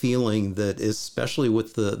have a feeling that, especially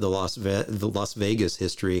with the Las Vegas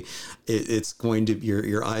history, it's going to,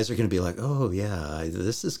 your eyes are going to be like, oh yeah,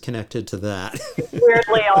 this is connected to that. It's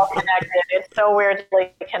weirdly all connected. It's so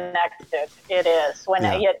weirdly connected. It is. When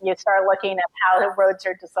you start looking at how the roads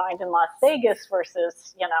are designed in Las Vegas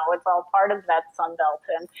versus, it's all part of that Sun Belt.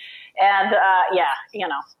 And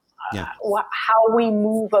how we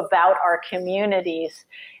move about our communities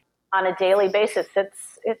on a daily basis,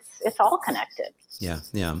 it's all connected. Yeah.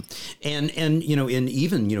 And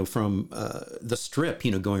even from the Strip,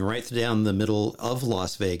 going right down the middle of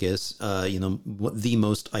Las Vegas, the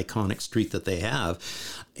most iconic street that they have,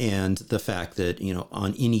 and the fact that,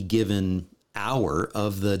 on any given hour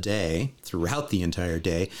of the day, throughout the entire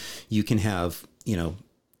day, you can have,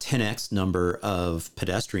 10x number of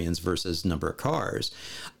pedestrians versus number of cars,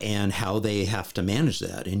 and how they have to manage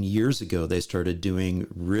that. And years ago, they started doing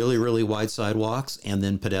really, really wide sidewalks and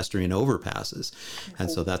then pedestrian overpasses.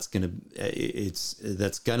 And so that's going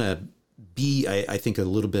to be, I think, a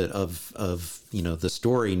little bit of the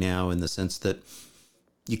story now, in the sense that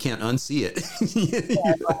you can't unsee it.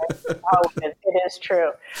 It is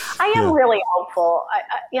true. I am really hopeful.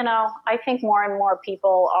 I think more and more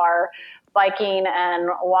people are biking and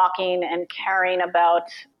walking and caring about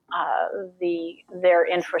their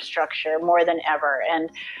infrastructure more than ever. And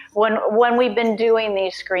when we've been doing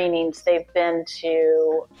these screenings, they've been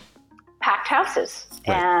to packed houses.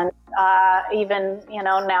 Right. And even,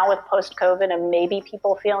 now with post-COVID and maybe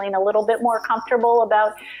people feeling a little bit more comfortable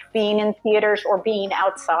about being in theaters or being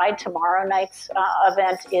outside. Tomorrow night's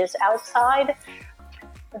event is outside.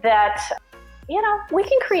 That, we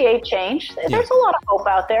can create change. Yeah. There's a lot of hope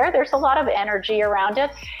out there. There's a lot of energy around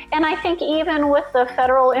it. And I think even with the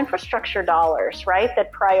federal infrastructure dollars, right,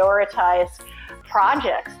 that prioritize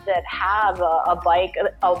projects that have a bike,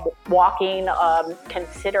 a walking,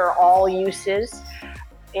 consider all uses,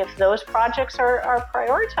 if those projects are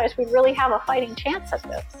prioritized, we really have a fighting chance at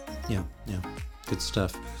this. Yeah. Good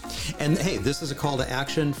stuff. And hey, this is a call to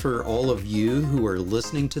action for all of you who are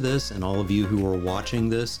listening to this and all of you who are watching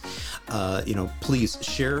this. Please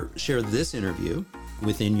share this interview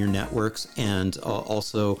within your networks, and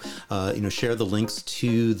also share the links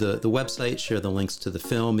to the website, share the links to the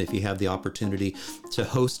film. If you have the opportunity to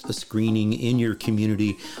host a screening in your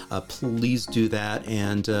community, please do that,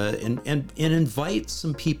 and invite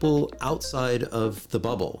some people outside of the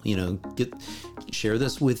bubble. Share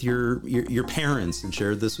this with your parents, and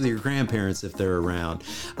share this with your grandparents if they're around.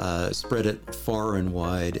 Spread it far and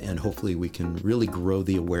wide, and hopefully we can really grow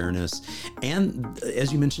the awareness. And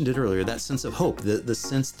as you mentioned it earlier, that sense of hope, the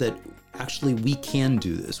sense that actually we can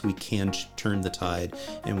do this. We can turn the tide,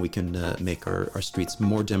 and we can make our streets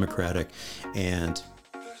more democratic, and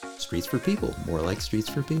streets for people, more like streets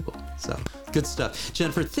for people. So good stuff.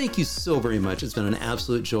 Jennifer, thank you so very much. It's been an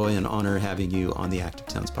absolute joy and honor having you on the Active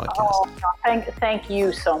Towns podcast. Oh, thank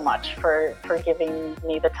you so much for giving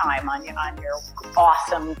me the time on your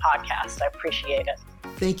awesome podcast. I appreciate it.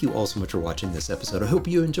 Thank you all so much for watching this episode. I hope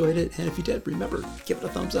you enjoyed it. And if you did, remember, give it a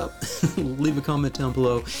thumbs up, leave a comment down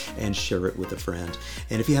below, and share it with a friend.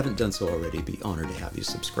 And if you haven't done so already, I'd be honored to have you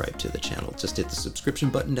subscribe to the channel. Just hit the subscription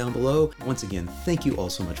button down below. Once again, thank you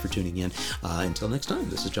all so much for tuning in. Until next time,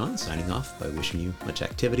 this is John signing off by wishing you much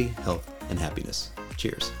activity, health, and happiness.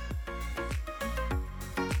 Cheers.